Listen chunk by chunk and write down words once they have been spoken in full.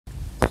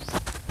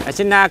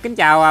Xin kính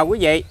chào quý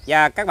vị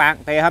và các bạn.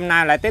 Thì hôm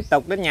nay lại tiếp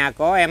tục đến nhà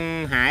của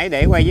em Hải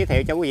để quay giới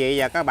thiệu cho quý vị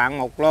và các bạn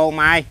một lô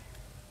mai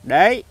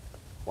đế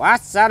quá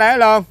giá đế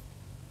luôn.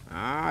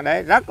 Đó,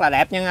 đế rất là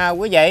đẹp nha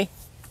quý vị.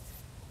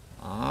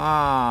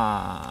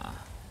 Đó,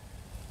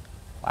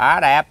 quá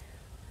đẹp.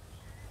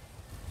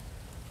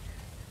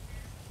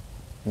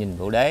 Nhìn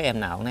bộ đế em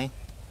nào nấy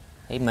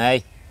thấy mê.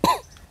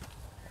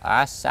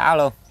 Quá xáo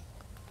luôn.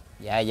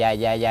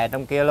 Dài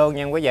trong kia luôn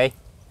nha quý vị.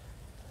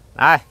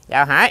 Rồi,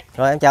 chào Hải.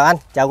 Rồi em chào anh,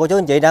 chào cô chú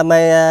anh chị đam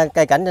mê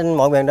cây cảnh trên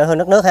mọi miền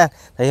đất nước ha.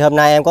 Thì hôm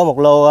nay em có một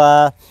lô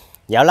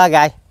giảo lá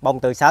gai bông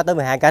từ 6 tới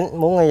 12 cánh,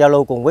 muốn giao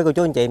lưu cùng với cô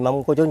chú anh chị,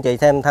 mong cô chú anh chị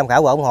thêm tham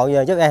khảo và ủng hộ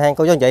giúp em ha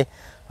cô chú anh chị.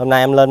 Hôm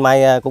nay em lên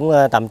mai cũng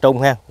tầm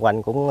trung ha,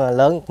 hoành cũng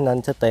lớn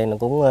nên số tiền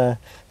cũng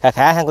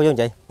khá ha cô chú anh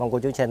chị. Mong cô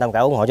chú xem tham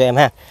khảo ủng hộ cho em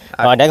ha.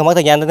 Rồi để không mất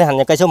thời gian tiến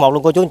hành cây số 1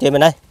 luôn cô chú anh chị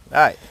mình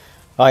đây.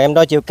 Rồi em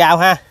đo chiều cao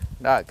ha.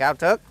 Rồi cao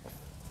trước.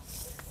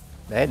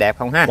 Để đẹp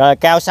không ha. Rồi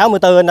cao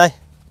 64 anh ơi.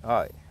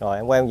 Rồi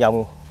em quay một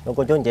vòng luôn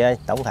cô chú anh chị ơi,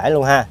 tổng thể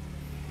luôn ha.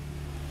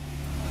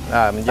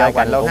 Rồi mình vô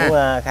quanh luôn cũng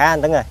ha. Khá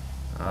anh Tấn ơi.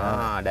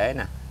 Để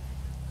nè.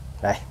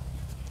 Đây.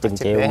 Chừng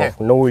chiều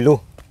một nuôi luôn.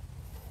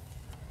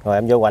 Rồi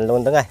em vô hoành luôn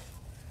anh Tấn ơi.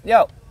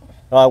 Vô.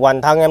 Rồi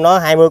hoành thân em nói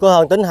 20 có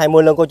hơn, tính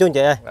 20 luôn cô chú anh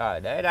chị ơi. Rồi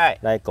để đây.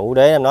 Đây củ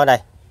đế em nói đây,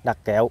 đặt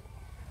kẹo.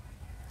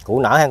 Củ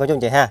nở ha cô chú anh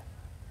chị ha.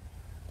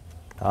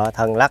 Đó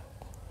thân lắc.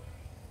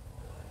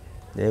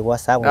 Để quá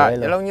 6 rồi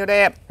luôn như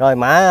đẹp. Rồi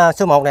mã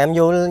số 1 này em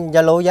vô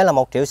Zalo giá là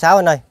 1.6 triệu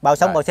anh ơi, bao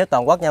sống bao ship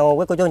toàn quốc nha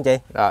quý cô chú anh chị.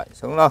 Rồi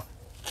xuống luôn.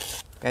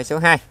 Cây số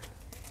 2.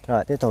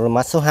 Rồi tiếp tục là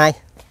mã số 2.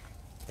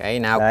 Cây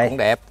nào đây cũng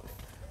đẹp.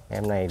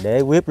 Em này để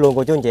whip luôn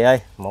cô chú anh chị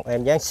ơi, một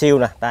em dáng siêu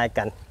nè, tay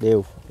cành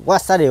đều quá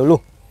xá đều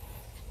luôn.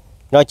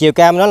 Rồi chiều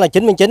cao nó là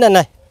 99 anh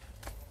ơi.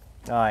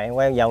 Rồi em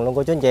quay vòng luôn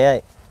cô chú anh chị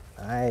ơi.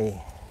 Đây.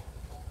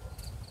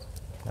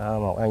 Đó,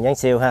 một em dáng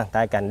siêu ha,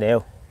 tay cành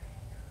đều.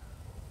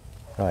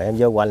 Rồi em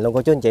vô hoành luôn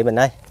cô chú anh chị mình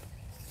đây.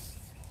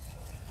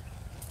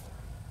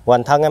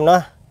 Hoành thân em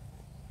nó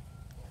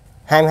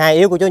 22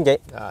 yếu của chú anh chị.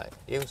 Rồi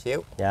yếu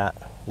xíu. Dạ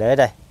để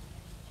đây.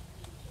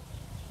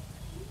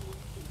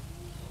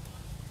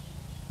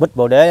 Bít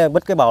bộ đế,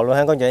 bít cái bầu luôn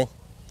ha cô anh chị.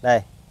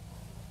 Đây.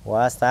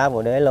 Quá xá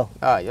bộ đế luôn.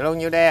 Rồi vô luôn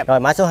như đẹp. Rồi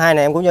mã số 2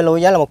 này em cũng giao lưu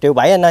giá là 1.7 triệu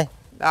anh ơi.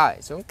 Rồi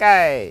xuống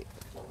cây.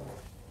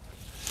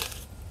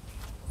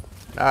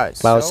 Rồi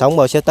bao sống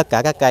bao xếp tất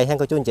cả các cây ha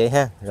cô chú anh chị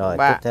ha. Rồi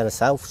tiếp theo là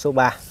số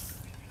 3.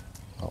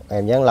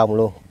 Em dán lông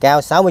luôn,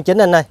 cao 69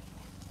 anh ơi.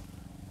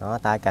 Đó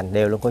tay cành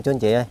đều luôn cô chú anh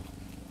chị ơi.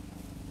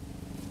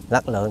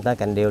 Lắc lượng tay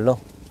cành đều luôn.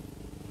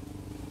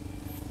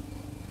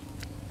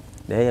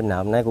 Để em nào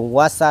hôm nay cũng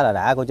quá xá là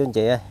đã cô chú anh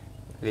chị ơi.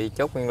 Đi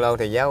chốt nguyên lô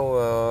thì giáo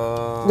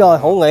rồi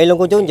hữu nghị luôn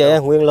cô chú anh chị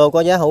ơi, nguyên lô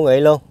có giá hữu nghị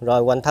luôn.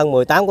 Rồi hoành thân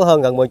 18 có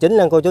hơn gần 19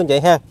 lên cô chú anh chị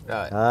ha.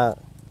 Rồi. Đó.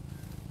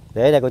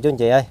 Để đây cô chú anh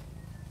chị ơi.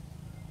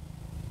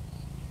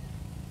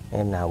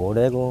 Em nào bộ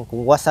đế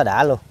cũng quá xá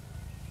đã luôn.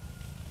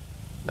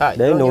 Rồi,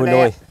 để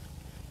nuôi.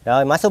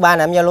 Rồi mã số 3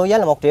 này em giao lưu giá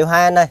là 1.2 triệu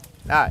anh ơi.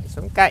 Rồi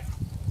xuống cây.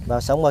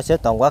 Bao sống bao xếp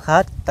toàn quốc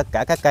hết, tất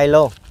cả các cây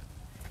luôn.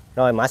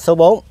 Rồi mã số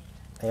 4.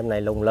 Em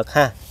này lùng lực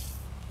ha.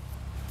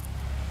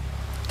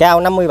 Cao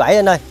 57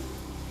 anh ơi.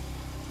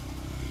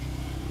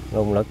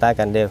 Lùng lực tay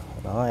cành đều.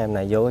 Đó em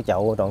này vô cái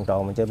chậu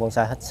tròn mà chơi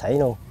bonsai hết sảy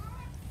luôn.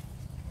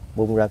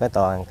 Bung ra cái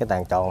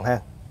tàn tròn ha.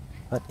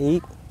 Hết ý.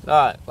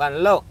 Rồi hoành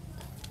luôn.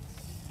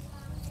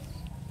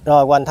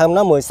 Rồi hoành thân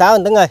nó 16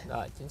 anh Tấn ơi.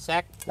 Rồi chính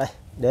xác. Đây,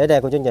 để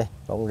đây cô chú anh chị,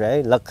 còn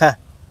rễ lực ha.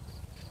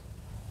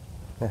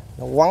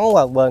 Nó quấn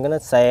vào bên cái nó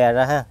xè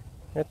ra ha.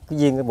 Rất cái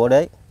viên cái bộ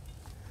đế.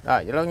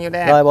 Rồi vô luôn như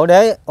đẹp. Rồi bộ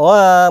đế,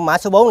 mã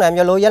số 4 này em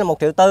giao lưu giá là 1.4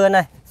 triệu anh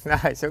ơi.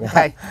 Rồi xuống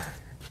cây.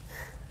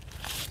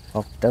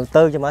 1.4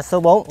 triệu cho mã số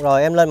 4.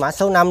 Rồi em lên mã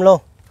số 5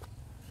 luôn.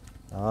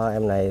 Đó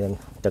em này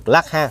trực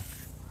lắc ha.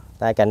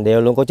 Tay cành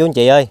đều luôn cô chú anh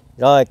chị ơi.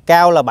 Rồi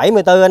cao là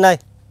 74 anh ơi.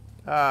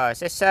 Rồi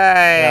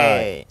xây.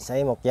 Rồi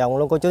xây một vòng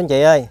luôn cô chú anh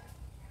chị ơi.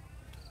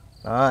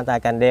 Đó tay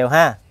cành đều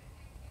ha.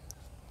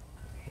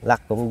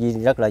 Lắc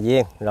cũng rất là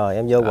duyên. Rồi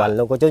em vô hoành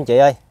luôn cô chú anh chị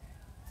ơi.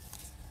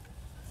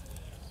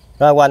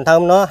 Rồi hoành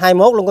thân nó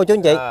 21 luôn cô chú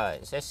anh chị.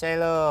 Rồi xe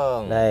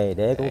luôn. Đây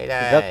để cũng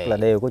rất là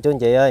đều cô chú anh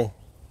chị ơi.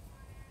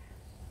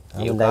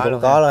 Bên đây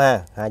cũng có luôn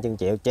ha. 2 chân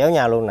triệu chéo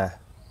nhau luôn nè.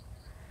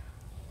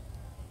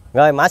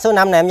 Rồi mã số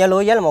 5 này em giao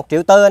lưu giá là 1.4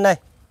 triệu anh ơi.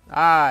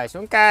 Rồi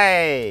xuống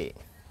cây.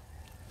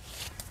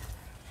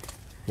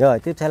 Rồi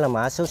tiếp theo là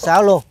mã số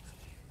 6 luôn.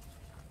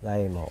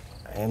 Đây một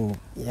em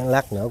dán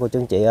lắc nữa cô chú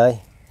anh chị ơi.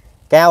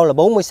 Cao là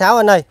 46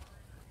 anh ơi.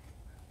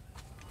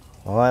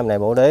 Đó, em này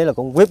bộ đế là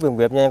cũng whip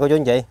việc nha cô chú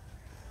anh chị.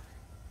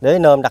 Đế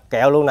nôm đặt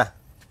kẹo luôn nè.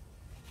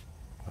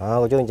 Đó,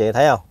 cô chú anh chị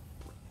thấy không?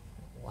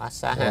 Quá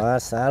xá ha. Quá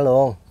xá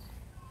luôn.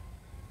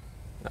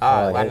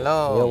 Rồi hoành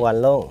luôn. Vô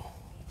hoành luôn.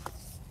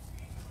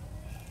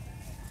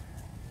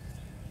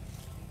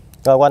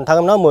 Rồi hoành thân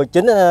em nói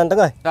 19 anh Tấn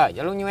ơi. Rồi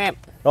vô luôn như em.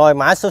 Rồi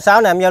mã số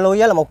 6 này em giao lưu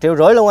giá là 1.5 triệu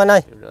luôn anh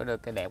ơi.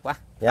 Được cái đẹp quá.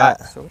 Dạ. Rồi,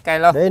 xuống cây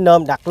luôn. Để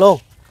nôm đặt luôn.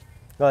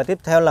 Rồi tiếp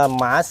theo là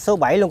mã số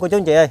 7 luôn cô chú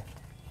anh chị ơi.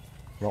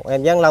 Một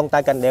em dán lông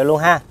tay cành đều luôn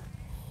ha.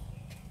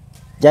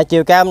 Dạ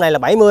chiều cao em này là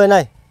 70 anh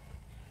ơi.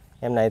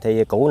 Em này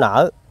thì củ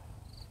nở.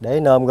 Để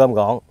nôm gom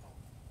gọn.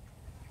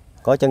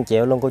 Có chân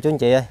chịu luôn cô chú anh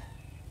chị ơi.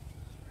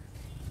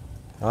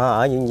 Đó,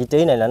 ở những vị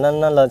trí này là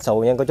nó lên xù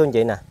nha cô chú anh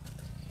chị nè.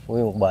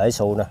 Nguyên một bệ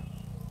xù nè.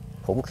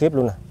 Khủng khiếp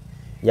luôn nè.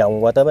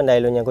 Vòng qua tới bên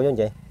đây luôn nha cô chú anh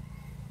chị.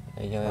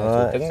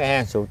 Xù trứng đây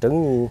ha. Xù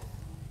trứng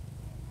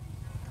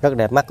rất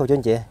đẹp mắt cô chú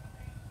anh chị.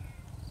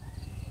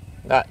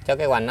 Rồi cho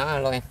cái hoành nó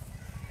luôn em.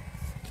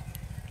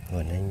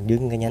 Rồi nên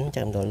đứng cái nhánh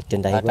cho em rồi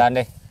trên đây. Ở trên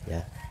đi.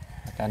 Dạ.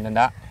 Trên lên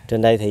đó.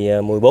 Trên đây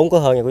thì 14 có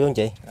hơn nha cô chú anh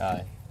chị. Rồi.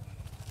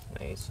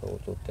 Này xù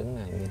trứng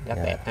này rất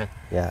Dạ. đẹp ha.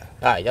 Dạ.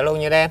 Rồi giao lưu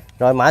như đây em.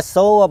 Rồi mã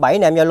số 7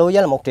 này em giao lưu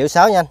giá là 1,6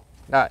 triệu nha anh.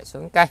 Rồi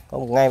xuống cây. Có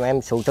một ngày mà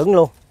em xù trứng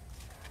luôn.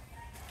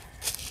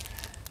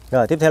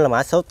 Rồi tiếp theo là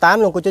mã số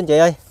 8 luôn cô chú anh chị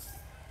ơi.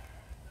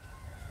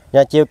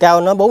 Dạ, chiều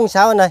cao nó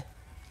 46 anh ơi.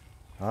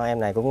 Đó, em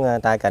này cũng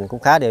tay cành cũng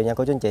khá đều nha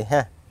cô chú anh chị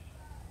ha.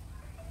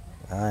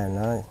 Đó,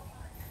 nó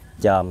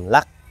chòm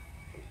lắc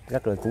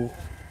cũng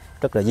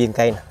rất là duyên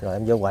cây nè. Rồi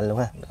em vô quạnh luôn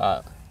ha.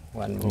 Rồi,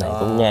 quạnh này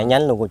cũng nhẹ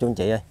nhánh luôn cô chú anh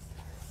chị ơi.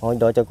 Thôi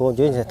đôi cho cô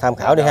chú anh chị tham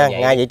khảo đi ha.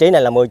 Ngay vị trí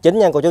này là 19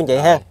 nha cô chú anh chị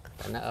ha.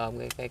 Nó ôm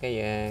cái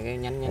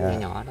nhánh Dạ.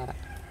 nhỏ đó.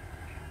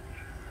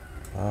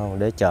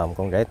 Để chòm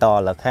con rễ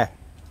to lực ha.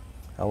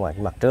 Ở ngoài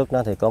mặt trước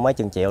nó thì có mấy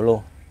chừng triệu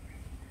luôn.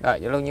 Rồi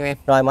giao lưu như em.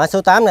 Rồi mã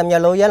số 8 này em giao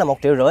lưu giá là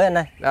 1,5 triệu anh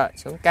ơi. Rồi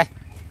xuống cây.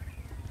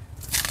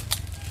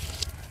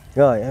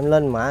 Rồi em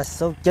lên mã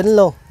số 9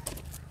 luôn.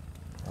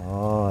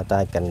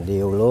 Tay cành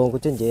đều luôn của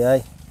chú anh chị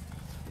ơi.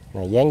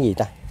 Này dáng gì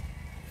ta?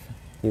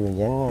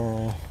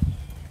 Dáng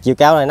chiều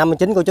cao này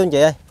 59 của chú anh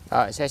chị ơi.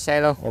 Rồi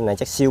xe luôn. Em này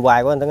chắc siêu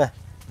bay quá anh Tuấn ơi.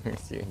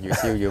 Vừa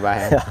siêu vừa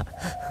bay.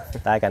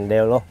 Tay cành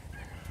đều luôn.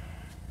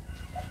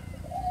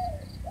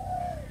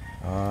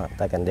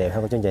 Tay cành đều ha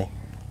cô chú anh chị.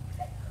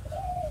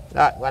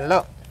 Rồi hoành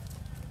luôn.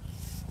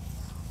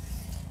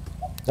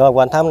 Rồi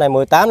hoành thâm này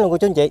 18 luôn cô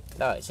chú anh chị.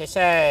 Rồi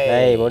xe.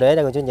 Đây bộ đế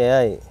đây cô chú anh chị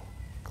ơi.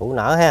 Củ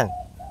nở ha.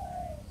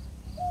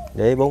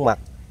 Để 4 mặt.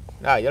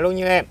 Rồi giao lưu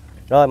như em.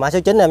 Rồi mã số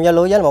 9 em giao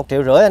lưu giá là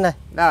 1,5 triệu anh ơi.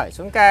 Rồi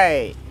xuống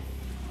cây.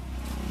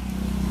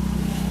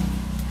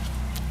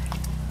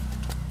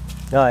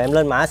 Rồi em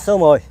lên mã số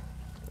 10.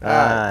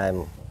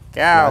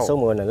 Cao. Mã số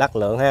 10 này lắc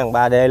lượng ha,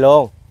 3D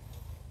luôn.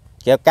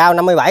 Chiều cao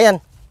 57 anh.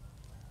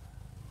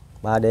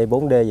 3D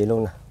 4D vậy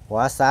luôn nè,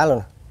 quá xá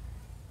luôn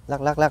nè.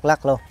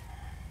 Lắc luôn.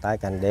 Tay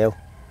cành đều.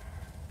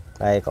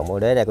 Đây còn bộ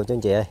đế đây cô chú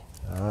anh chị ơi.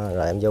 Đó,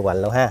 rồi em vô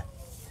hoành luôn ha.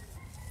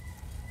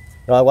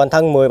 Rồi hoành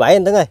thân 17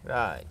 anh Tuấn ơi.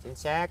 Rồi chính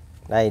xác.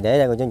 Đây đế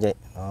đây cô chú anh chị.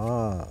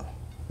 Đó,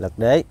 lực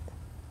đế.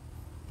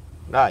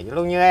 Rồi giao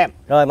lưu như em.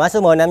 Rồi mã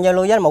số 10 này em giao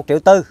lưu giá là 1,4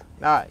 triệu.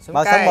 Rồi xuống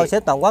bao cây. sống bao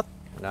xếp toàn quốc.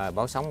 Rồi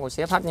bao sống bao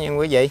xếp hết nha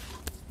quý vị.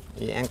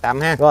 Vì an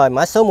tâm ha. Rồi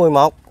mã số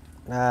 11.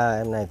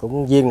 Em này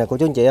cũng duyên nè cô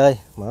chú anh chị ơi.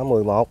 Mã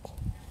 11.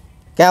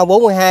 Cao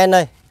 42 anh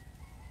ơi.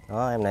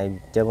 Đó em này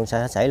chơi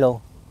bonsai hết sảy luôn.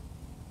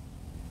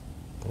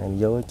 Em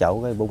vô cái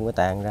chậu cái bung cái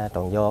tàn ra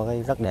toàn do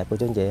cái rất đẹp của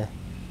chú anh chị ơi.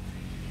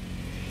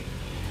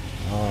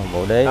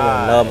 Bộ đế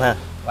nôm ha.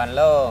 Hoành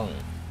luôn.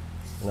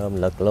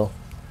 Nôm lực luôn.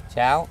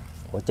 6.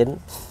 Của 9.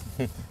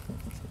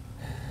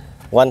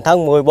 Hoành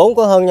thân 14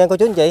 có hơn nha cô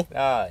chú anh chị.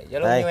 Rồi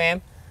giao lưu như em.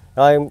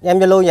 Rồi em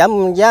giao lưu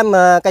giá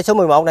cây số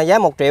 11 này giá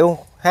 1,2 triệu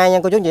nha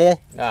cô chú anh chị ơi.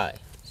 Rồi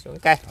xuống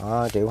cây.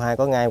 1,2 triệu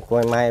có ngay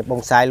coi mai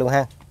bonsai luôn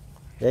ha.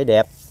 Đế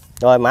đẹp.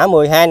 Rồi mã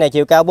 12 này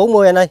chiều cao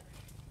 40 anh ơi.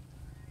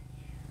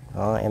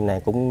 Đó, em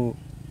này cũng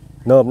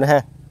nôm nữa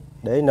ha.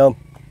 Đế nôm.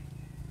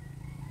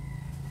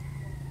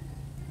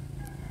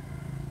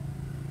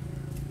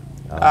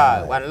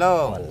 Rồi hoành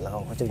luôn. Hoành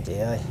luôn cô chú anh chị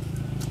ơi.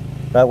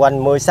 Rồi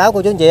hoành 16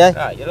 cô chú anh chị ơi.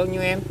 Rồi giao lưu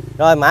như em.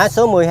 Rồi mã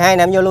số 12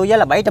 này em giao lưu giá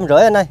là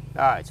 750 anh ơi.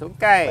 Rồi xuống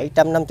cây.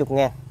 750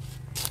 ngàn.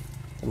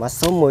 Mã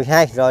số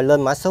 12 rồi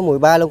lên mã số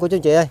 13 luôn cô chú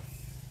anh chị ơi.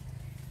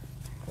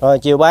 Rồi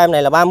chiều ba em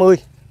này là 30.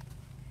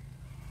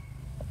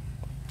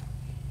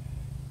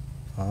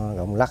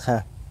 Rộng lắc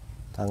ha.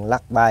 Thân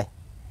lắc bay.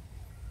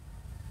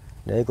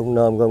 Để cũng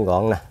nôm gom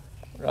gọn nè.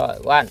 Rồi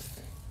hoành.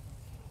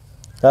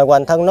 Rồi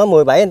hoành thân nó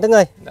 17 anh Tuấn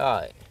ơi.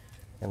 Rồi.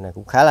 Em này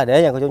cũng khá là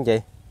đế nha cô chú anh chị.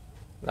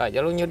 Rồi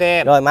giao lưu như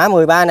đêm. Rồi mã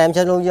 13 này em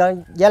sẽ luôn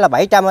giá là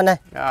 700 anh ơi.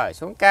 Rồi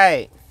xuống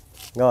cây.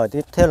 Rồi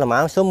tiếp theo là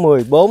mã số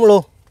 14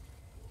 luôn.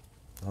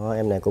 Đó,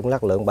 em này cũng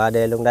lắc lượng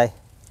 3D luôn đây.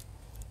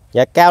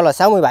 Dạ cao là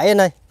 67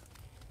 anh ơi.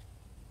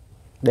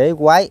 Đế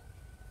quái.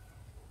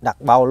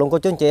 Đặt bầu luôn cô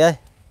chú anh chị ơi.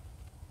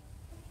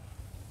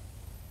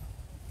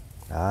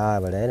 Đó,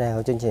 bà để đây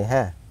cô chú anh chị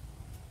ha.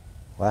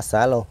 Quá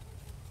xá luôn.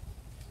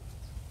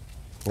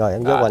 Rồi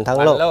em vô hoành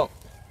thân luôn.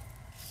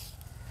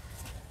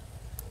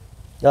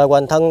 Rồi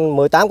hoành thân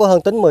 18 có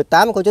hơn tính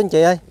 18 cô chú anh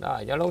chị ơi.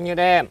 Rồi giao lưu như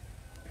đêm.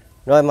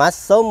 Rồi mã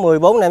số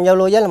 14 này em giao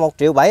lưu giá là 1,7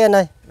 triệu anh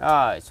ơi.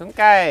 Rồi xuống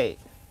cây.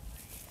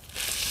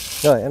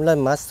 Rồi em lên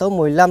mã số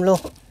 15 luôn.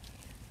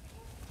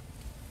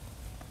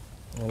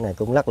 Cái này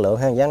cũng lắc lượng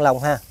ha, dáng lông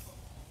ha.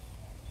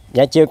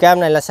 Dạ chiều cam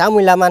này là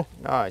 65 anh.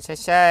 Rồi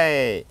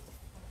xe.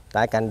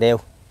 Tại cành đều.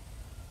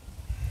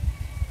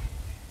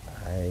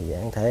 Đây,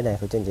 dáng thế đây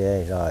cô chú anh chị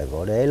ơi. Rồi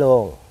bộ đế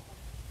luôn.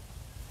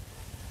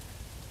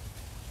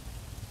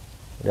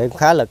 Đế cũng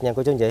khá lực nha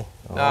cô chú anh chị.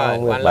 Rồi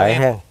nguyên bệ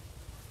ha.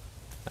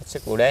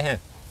 Sức bộ đế ha.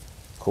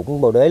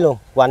 Khủng bộ đế luôn.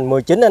 Hoành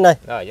 19 anh ơi.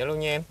 Rồi giao lưu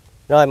nha em.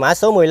 Rồi mã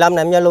số 15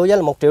 này em giao lưu giá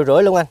là 1,5 triệu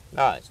luôn anh.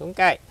 Rồi xuống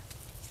cây.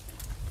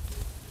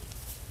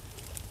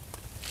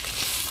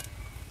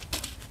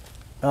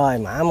 Rồi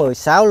mã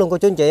 16 luôn cô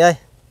chú anh chị ơi.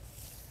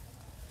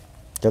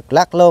 Trực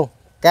lắc luôn,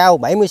 cao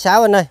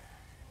 76 anh ơi.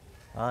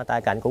 Đó,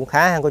 tay cạnh cũng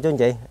khá ha cô chú anh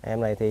chị.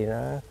 Em này thì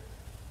nó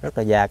rất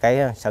là già cây,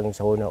 sần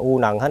sùi nè, u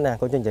nần hết nè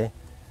cô chú anh chị.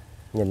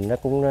 Nhìn nó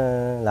cũng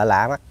lạ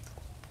lạ mắt.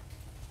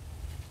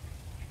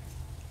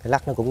 Cái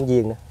lắc nó cũng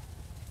viên nữa.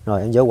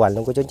 Rồi em vô hoành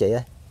luôn cô chú anh chị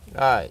ơi.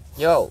 Rồi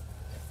vô.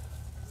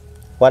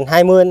 Hoành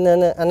 20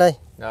 anh ơi.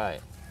 Rồi.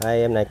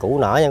 Đây em này cũ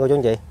nở nha cô chú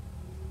anh chị.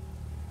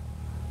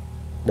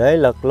 Đế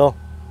lực luôn.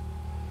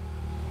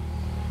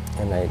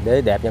 Em này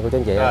đế đẹp nha cô chú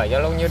anh chị. Rồi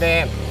giao lưu nhiêu đây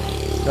em?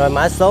 Rồi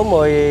mã số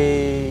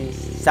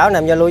 16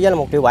 này em giao lưu giá là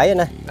 1,7 triệu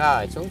anh ơi.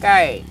 Rồi xuống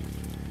cây.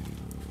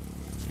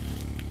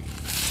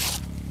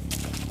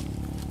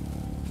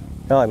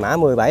 Rồi mã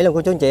 17 luôn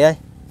cô chú anh chị ơi.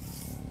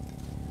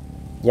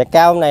 Và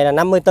cao này là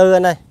 54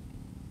 anh ơi.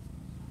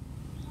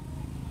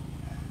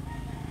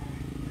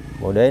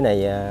 Bộ đế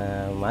này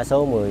mã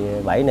số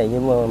 17 này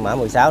với mã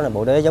 16 này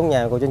bộ đế giống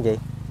nhau cô chú anh chị.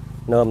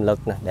 Nôm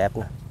lực nè, đẹp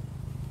nè.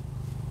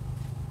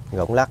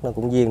 Gọng lắc nó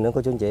cũng viên nữa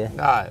cô chú anh chị.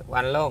 Rồi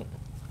hoành luôn.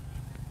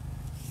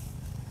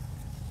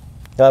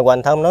 Rồi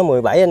hoành thông nói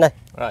 17 anh ơi.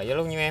 Rồi giao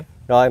lưu nhiêu em?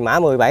 Rồi mã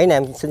 17 này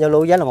em xin giao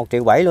lưu giá là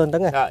 1,7 triệu luôn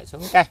Tấn ơi. Rồi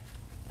xuống cây.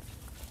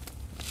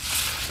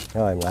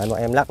 Rồi lại một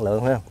em lắc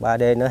lượng ha,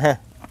 3D nữa ha.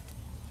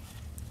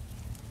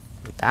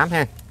 18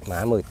 ha.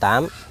 Mã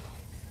 18.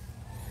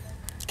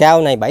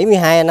 Cao này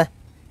 72 anh ơi.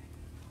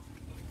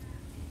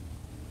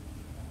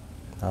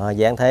 Rồi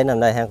dáng thế nằm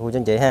đây ha cô chú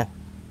anh chị ha.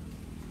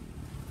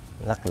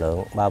 Lắc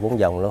lượng 3-4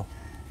 vòng luôn.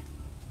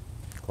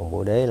 Còn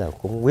bộ đế là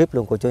cũng whip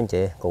luôn cô chú anh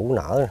chị, cũ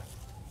nở.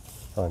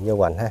 Rồi vô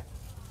hoành ha.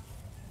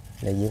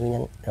 Đây dưới cái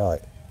nhánh. Rồi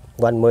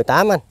hoành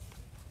 18 anh.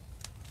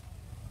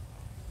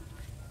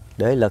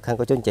 Đế lực ha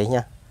cô chú anh chị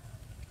nha.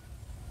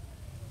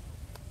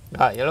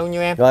 Rồi giao lưu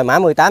nhiêu em? Rồi mã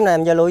 18 này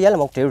em giao lưu giá là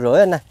 1,5 triệu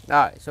anh nè.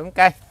 Rồi xuống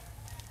cây.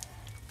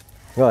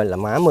 Rồi là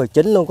mã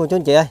 19 luôn cô chú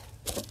anh chị ơi.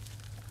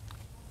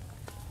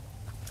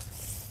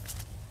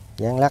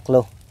 Dáng lắc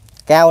luôn.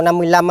 Cao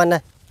 55 anh ơi.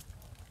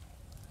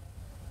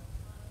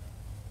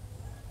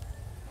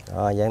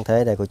 Rồi dáng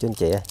thế đây cô chú anh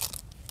chị ơi.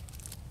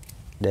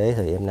 Đế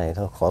thì em này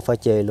thôi khỏi phải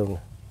chê luôn nè.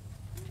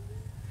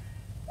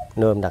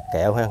 Nôm đặt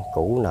kẹo ha,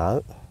 cũ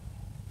nở.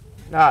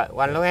 Rồi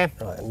hoành luôn em.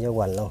 Rồi em vô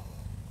hoành luôn.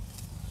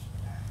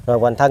 Rồi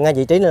hoành thân ở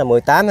vị trí là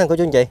 18 ha cô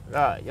chú anh chị.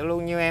 Rồi giao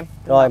lưu nhiêu em?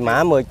 Rồi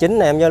mã 19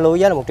 này em giao lưu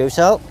giá là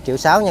 1,6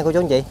 triệu nha cô chú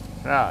anh chị.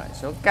 Rồi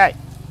xuống cây.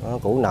 Đó,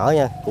 cũ nở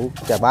nha, cũ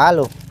trà bá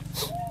luôn.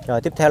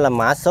 Rồi tiếp theo là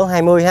mã số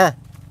 20 ha.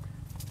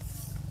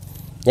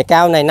 Và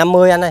cao này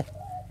 50 anh ơi.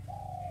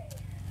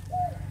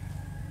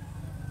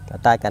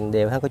 Tay cành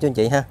đều ha cô chú anh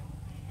chị ha.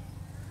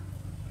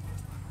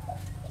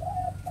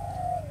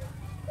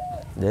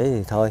 Để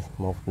thì thôi,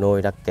 một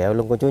nồi đặt kẹo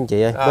luôn cô chú anh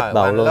chị ơi, bít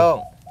bầu luôn.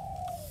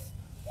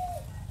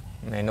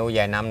 Này nuôi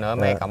vài năm nữa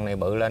mấy cọng này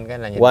bự lên cái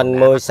là nhìn. Hoành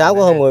 16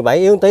 có hơn 17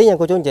 yếu tí nha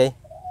cô chú anh chị.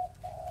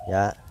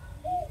 Dạ.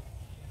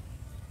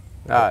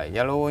 Rồi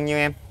giao lưu nhiêu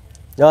em?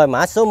 Rồi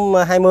mã số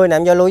 20 này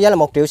em giao lưu giá là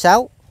 1,6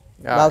 triệu.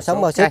 Bao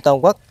sống bao ship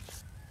toàn quốc.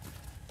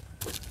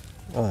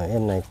 Rồi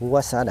em này cũng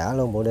quá xả đã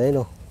luôn bộ đế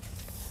luôn.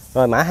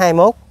 Rồi mã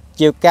 21,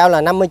 chiều cao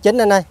là 59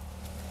 anh ơi.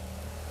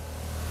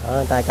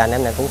 Đó, tay cành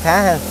em này cũng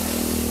khá ha.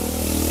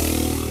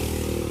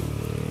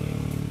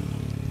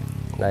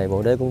 Đây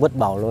bộ đế cũng bít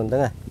bầu luôn Tấn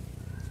ơi.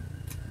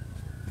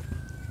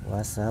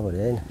 Quá xá bộ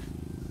đế nè.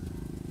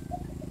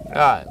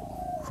 Rồi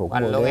khủng bộ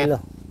luôn đế em. luôn.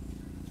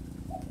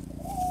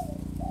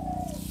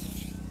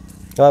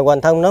 Rồi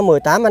hoành thân nó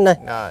 18 anh ơi.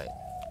 Rồi.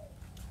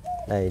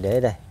 Đây để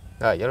đây.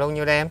 Rồi giao lưu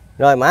nhiêu đây em?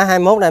 Rồi mã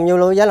 21 này em giao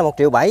lưu giá là 1,7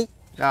 triệu.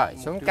 Rồi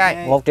xuống cây.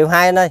 1,2 triệu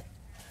anh ơi.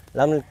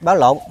 Làm báo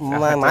lộn,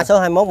 mã số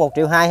 21 1,2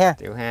 triệu ha. 1,2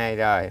 triệu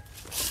rồi.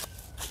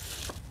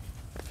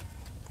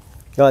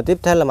 Rồi tiếp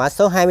theo là mã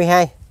số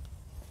 22.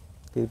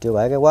 1,7 triệu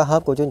cái quá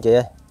hớp của chú anh chị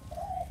ơi.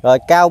 Rồi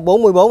cao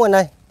 44 anh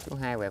ơi. Số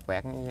 2 quẹt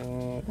quẹt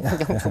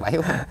giống số 7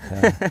 quá.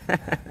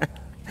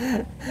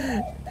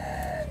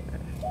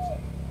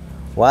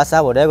 Quá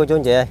xá bộ đế của chú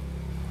anh chị ơi.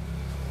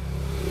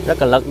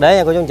 Rất là lực đế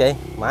nha cô chú anh chị.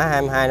 Mã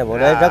 22 là bộ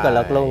đế rất là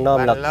lực luôn,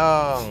 nôm lực.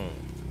 Luôn.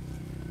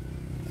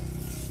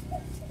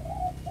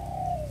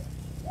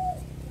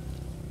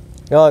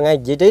 Rồi ngay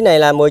vị trí này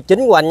là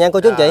 19 hoành nha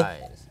cô chú anh chị.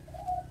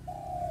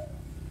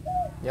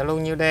 Giao lưu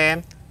nhiêu đây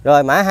em?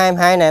 Rồi mã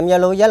 22 này em giao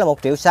lưu giá là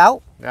 1,6 triệu.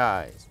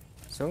 Rồi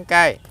xuống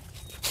cây.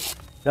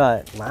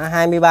 Rồi mã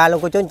 23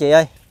 luôn cô chú anh chị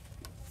ơi.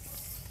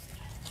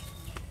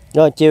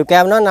 Rồi chiều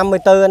cao nó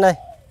 54 anh ơi.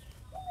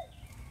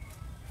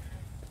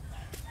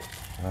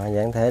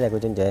 Dáng thế đây cô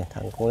chú anh chị,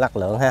 thằng cũng lắc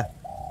lượng ha.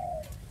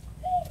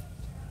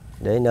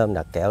 Để nôm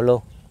đặt kẹo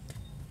luôn.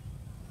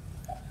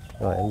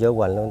 Rồi em vô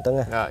hoành luôn Tấn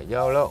ơi. Rồi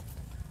vô luôn.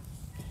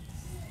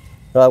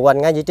 Rồi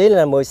hoành ngay vị trí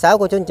là 16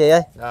 cô chú anh chị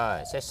ơi. Rồi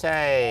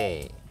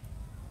xe.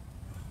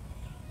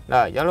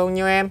 Rồi giao lưu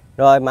nhiêu em?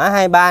 Rồi mã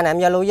 23 này em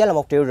giao lưu giá là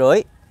 1,5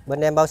 triệu.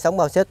 Bên em bao sống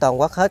bao ship toàn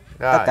quốc hết.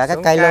 Rồi, tất cả các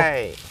cây luôn.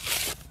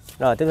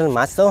 Rồi tiếp theo là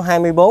mã số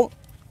 24.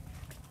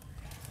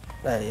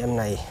 Đây em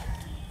này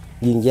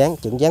duyên dáng,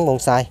 chuẩn dáng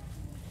bonsai.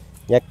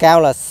 Và cao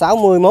là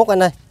 61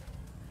 anh ơi.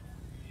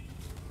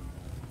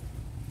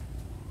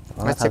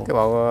 Nó sức cái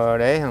bộ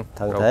đế không?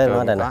 Thần thế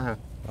nó đây nè.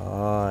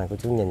 Rồi cô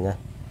chú nhìn nha.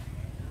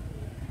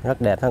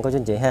 Rất đẹp ha cô chú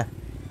anh chị ha.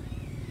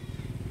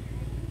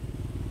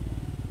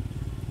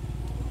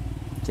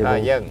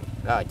 Rồi dừng.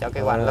 Rồi cho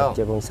cái hoành luôn.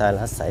 Chưa bonsai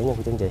là hết sảy nha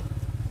cô chú anh chị.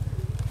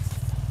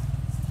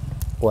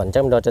 Hoành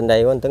chắc đo trên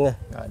đây quá anh Tuấn nha.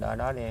 Rồi đo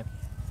đó đi em.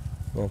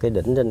 Cái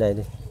đỉnh trên đây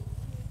đi.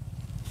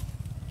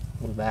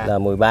 13. Là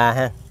 13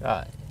 ha.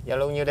 Rồi, giao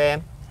lưu nhiêu đây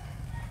em?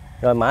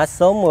 Rồi mã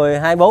số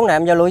 1024 này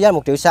em giao lưu giá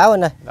 1,6 triệu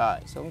anh ơi. Rồi,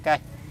 xuống cây.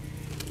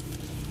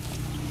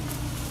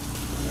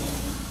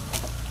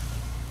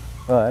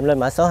 Rồi em lên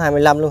mã số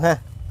 25 luôn ha.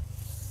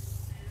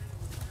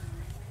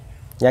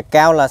 Nhà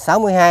cao là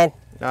 62.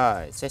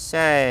 Rồi,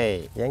 xe.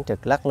 Dán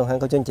trực lắc luôn ha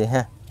cô chú anh chị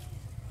ha.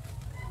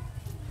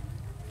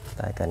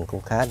 Tại cành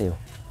cũng khá đều.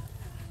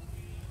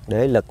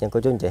 Để lực nha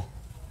cô chú anh chị.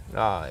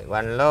 Rồi,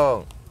 hoành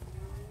luôn.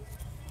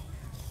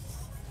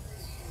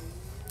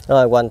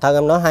 Rồi hoành thân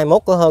em nói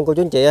 21 có hơn cô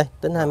chú anh chị ơi,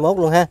 tính 21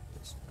 luôn ha.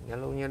 Giao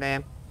lưu nhiêu đây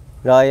em?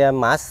 Rồi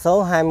mã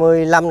số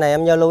 25 này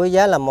em giao lưu với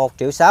giá là 1,6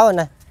 triệu anh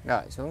ơi.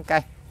 Rồi, xuống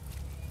cây.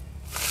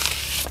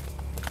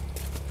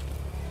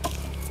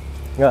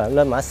 Rồi em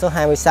lên mã số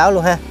 26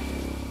 luôn ha.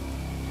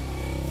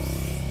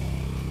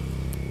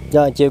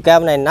 Rồi chiều cao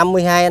này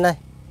 52 anh ơi.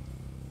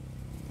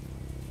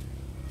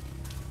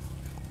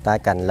 Tại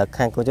cành lực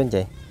ha cô chú anh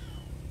chị.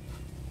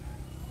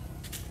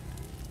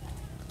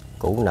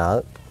 Củ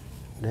nở.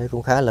 Đế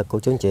cũng khá lực cô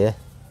chú anh chị.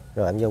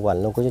 Rồi em vô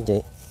hoành luôn cô chú anh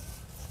chị.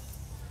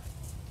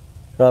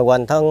 Rồi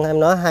hoành thân em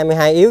nói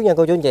 22 yếu nha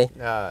cô chú anh chị.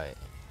 Rồi.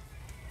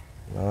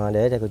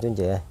 Để đây cô chú anh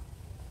chị ơi.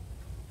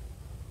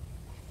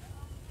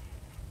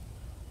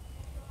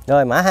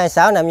 Rồi mã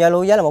 26 này em giao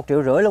lưu giá là 1,5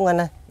 triệu luôn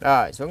anh ơi.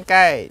 Rồi, xuống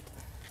cây.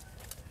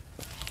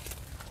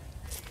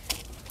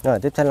 Rồi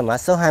tiếp theo là mã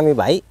số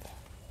 27.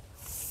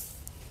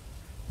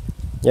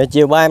 Giờ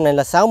chiều ba em này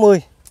là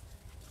 60.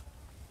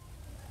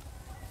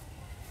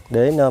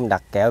 Để nôm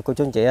đặt kẹo cô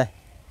chú anh chị ơi.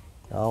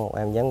 Đó, một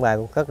em dán ba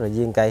cũng rất là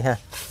duyên cây ha.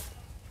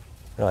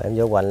 Rồi em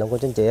vô hoành luôn cô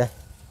chú anh chị ơi.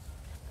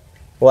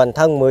 Hoành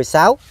thân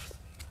 16.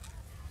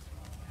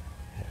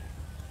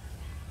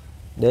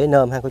 Để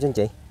nôm ha cô chú anh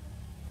chị.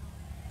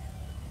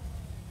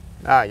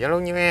 Rồi, giao lưu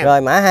nhiêu em?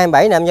 Rồi mã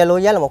 27 này em giao lưu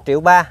giá là 1,3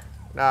 triệu.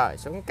 Rồi,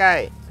 xuống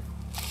cây.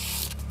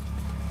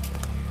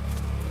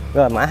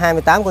 Rồi mã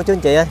 28 cô chú anh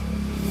chị ơi.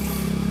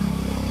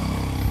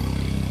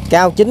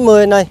 Cao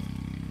 90 anh ơi.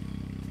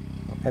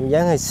 Em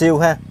dán hơi siêu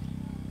ha.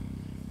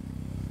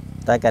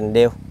 Tay cành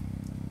đều.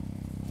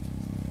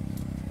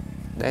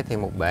 Đế thì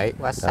một bể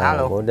quá xá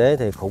luôn. Bộ đế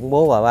thì khủng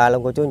bố bà ba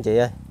luôn cô chú anh chị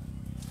ơi.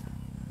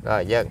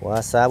 Rồi dừng.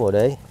 Quá xá bộ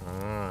đế.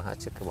 Hết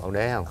sức cái bộ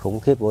đế không? Khủng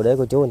khiếp bộ đế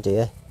cô chú anh chị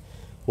ơi.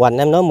 Hoành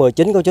em nói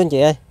 19 cô chú anh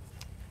chị ơi.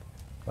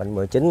 Hoành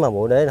 19 mà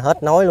bộ đế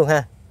hết nói luôn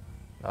ha.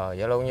 Rồi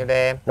giao lưu nhiêu đây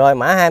em? Rồi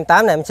mã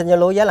 28 này em xin giao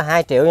lưu giá là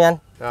 2 triệu nha anh.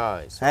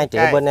 Rồi 2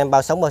 triệu bên em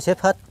bao sống bao xếp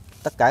hết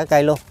tất cả các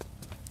cây luôn.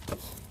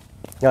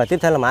 Rồi tiếp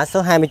theo là mã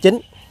số 29.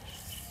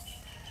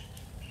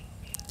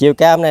 Chiều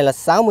cao này là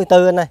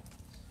 64 anh ơi.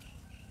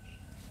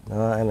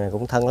 Đó, em này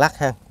cũng thân lắc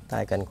ha,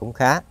 tay cành cũng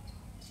khá.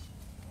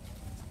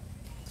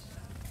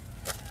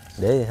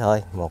 Để thì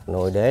thôi, một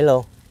nồi đế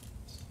luôn.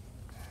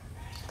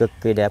 Cực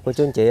kỳ đẹp của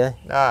chú anh chị ơi.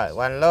 Rồi,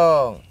 hoành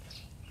luôn.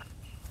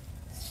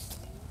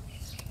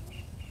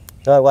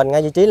 Rồi hoành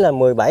ngay vị trí là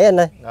 17 anh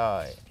ơi.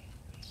 Rồi.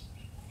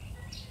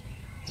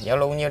 Giao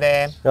lưu nhiêu đây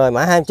em? Rồi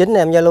mã 29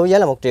 này em giao lưu giá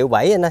là 1,7 triệu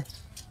anh ơi.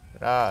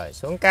 Rồi,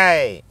 xuống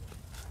cây.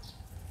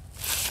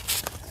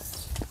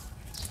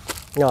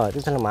 Rồi tiếp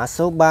theo là mã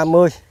số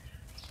 30.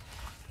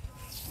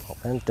 Một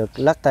em trực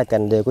lắc tay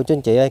cành đều của chú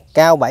anh chị ơi,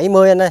 cao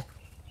 70 anh ơi.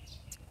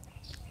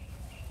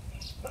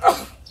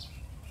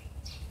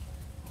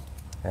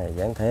 Đây,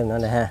 dán thêm nữa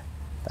này ha.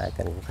 Tay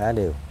cành cũng khá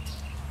đều.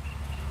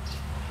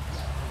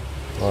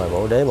 Rồi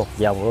bộ đế một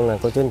vòng luôn nè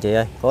cô chú anh chị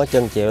ơi, có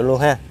chân chịu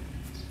luôn ha.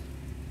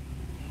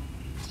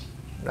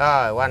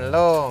 Rồi, hoành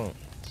luôn.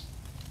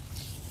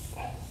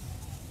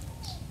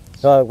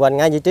 Rồi hoành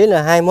ngay vị trí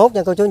là 21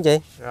 nha cô chú anh chị.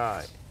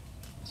 Rồi.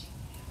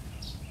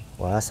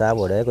 Quá xá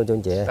bộ đế của chú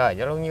anh chị ơi. Rồi,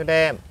 giao lưu nhiêu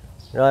đây em?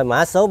 Rồi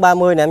mã số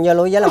 30 này em giao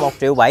lưu giá là 1,7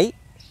 triệu.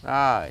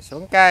 Rồi,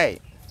 xuống cây.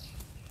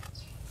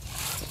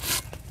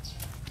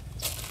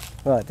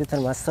 Rồi tiếp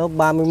theo mã số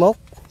 31.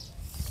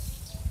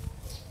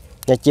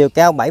 Nhà chiều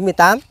cao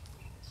 78.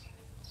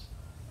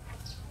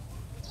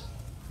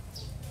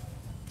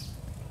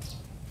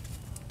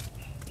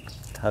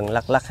 Thân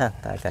lắc lắc ha,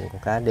 tay cành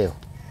cũng khá đều.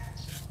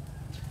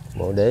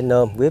 Bộ đế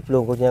nôm vip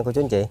luôn cô nha cô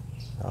chú anh chị.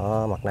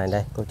 Đó, mặt này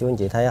đây cô chú anh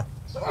chị thấy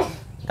không?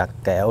 Đặt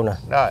kẹo nè.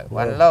 Rồi,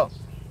 hoành luôn.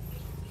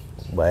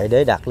 Bệ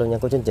đế đặt luôn nha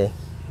cô chú anh chị.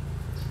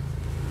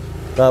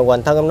 Rồi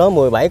hoành thân em nói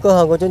 17 có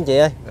hơn cô chú anh chị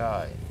ơi.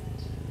 Rồi.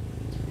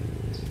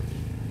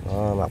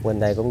 Mặt bên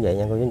đây cũng vậy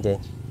nha cô chú anh chị.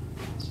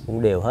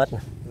 Cũng đều hết nè.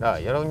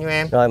 Rồi, giao lưu nhiêu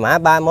em? Rồi mã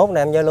 31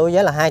 này em giao lưu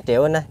giá là 2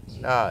 triệu anh ơi.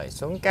 Rồi,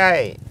 xuống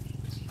cây.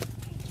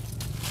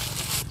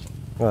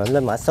 Rồi em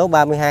lên mã số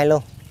 32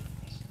 luôn.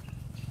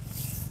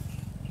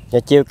 Và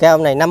chiều cao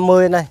em này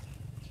 50 anh ơi.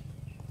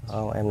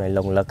 Em này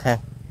lùng lực ha.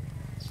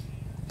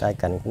 Tay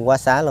cành cũng quá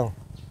xá luôn.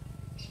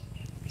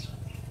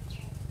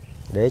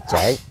 Để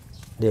chảy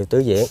đều tứ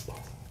diện.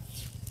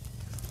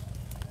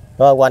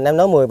 Rồi hoành em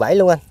nói 17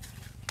 luôn anh.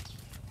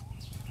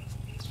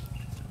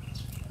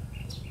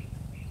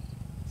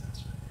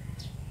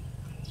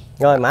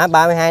 Rồi mã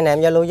 32 này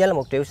em giao lưu giá là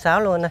 1,6 triệu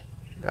luôn anh ơi.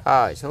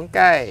 Rồi xuống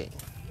cây.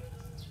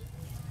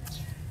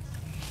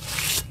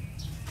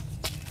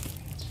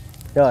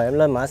 Rồi em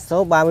lên mã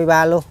số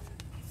 33 luôn.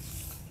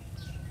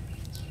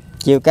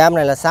 Chiều cam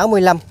này là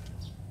 65.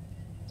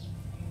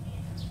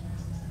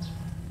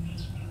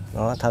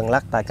 Đó, thân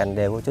lắc tay cành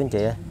đều của chú anh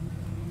chị á.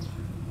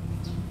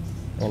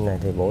 Em này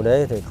thì bộ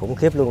đế thì khủng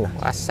khiếp luôn nè.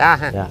 Quá xa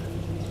ha. Dạ.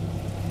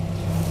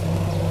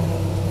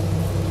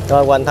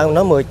 Rồi hoành thân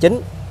nó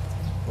 19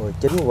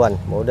 hoành,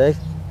 bộ đế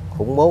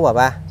khủng bố và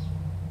ba.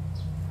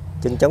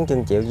 Chân trống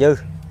chân chịu dư.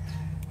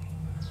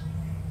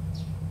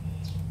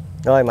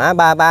 Rồi mã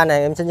 33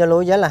 này em xin giao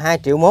lưu giá là 2,1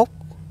 triệu.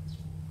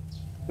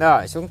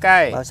 Rồi xuống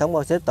cây. Bao sống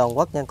bao ship toàn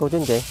quốc nha cô chú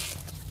anh chị.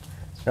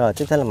 Rồi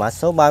tiếp theo là mã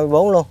số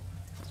 34 luôn.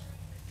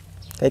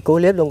 Cây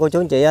cuối clip luôn cô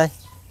chú anh chị ơi.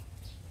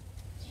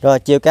 Rồi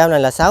chiều cao này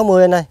là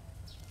 60 anh ơi.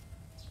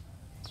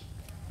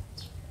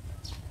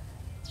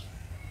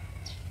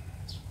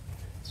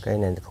 Cây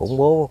này khủng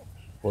bố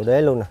bộ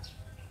đế luôn nè.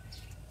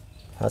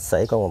 Hết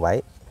sảy con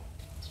 17.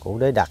 Củ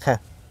đế đặc ha.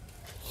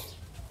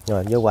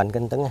 Rồi vô hoành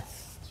kênh tấn nha.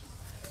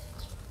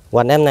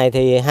 Hoành em này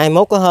thì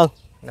 21 có hơn.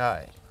 Rồi.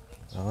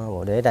 Đó,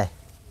 bộ đế đây.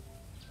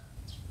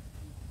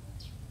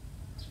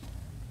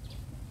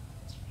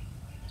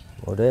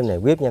 Bộ đế em này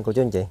whip nha cô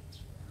chú anh chị.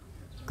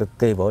 Cực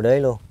kỳ bộ đế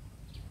luôn.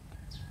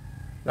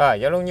 Rồi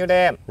giao lưu nhiêu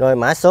đêm. Rồi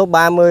mã số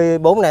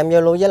 34 này em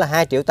giao lưu với là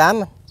 2,8 triệu.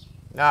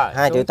 Rồi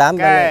 2,8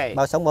 triệu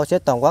bao sống bao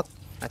ship toàn quốc.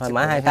 Rồi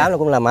mã 28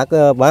 cũng là mã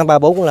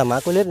 34 cũng là mã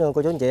cuối clip luôn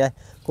cô chú anh chị ơi.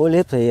 Cuối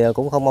clip thì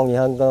cũng không mong gì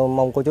hơn,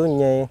 mong cô chú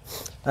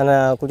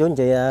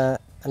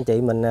anh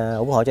chị mình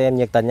ủng hộ cho em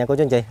nhiệt tình nha cô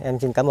chú anh chị. Em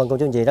xin cảm ơn cô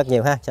chú anh chị rất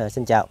nhiều ha.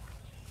 Xin chào.